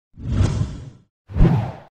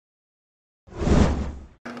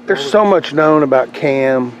There's so much known about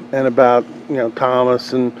Cam and about,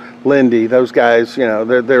 Thomas and Lindy. Those guys,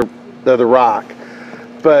 they're the rock.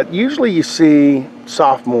 But usually you see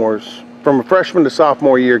sophomores, from a freshman to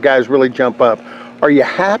sophomore year, guys really jump up. Are you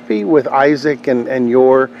happy with Isaac and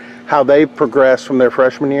how they've progressed from their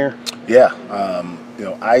freshman year? Yeah,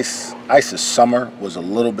 Ice's summer was a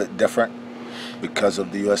little bit different because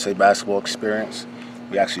of the USA basketball experience.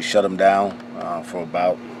 We actually shut him down for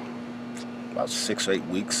about 6 or 8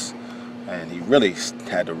 weeks, and he really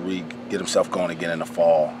had to get himself going again in the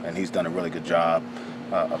fall, and he's done a really good job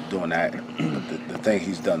of doing that. But the thing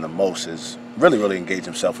he's done the most is really engage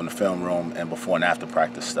himself in the film room and before and after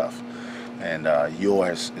practice stuff. And Yor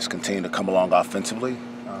has continued to come along offensively.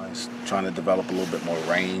 He's trying to develop a little bit more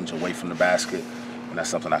range away from the basket, and that's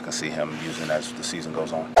something I can see him using as the season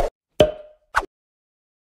goes on.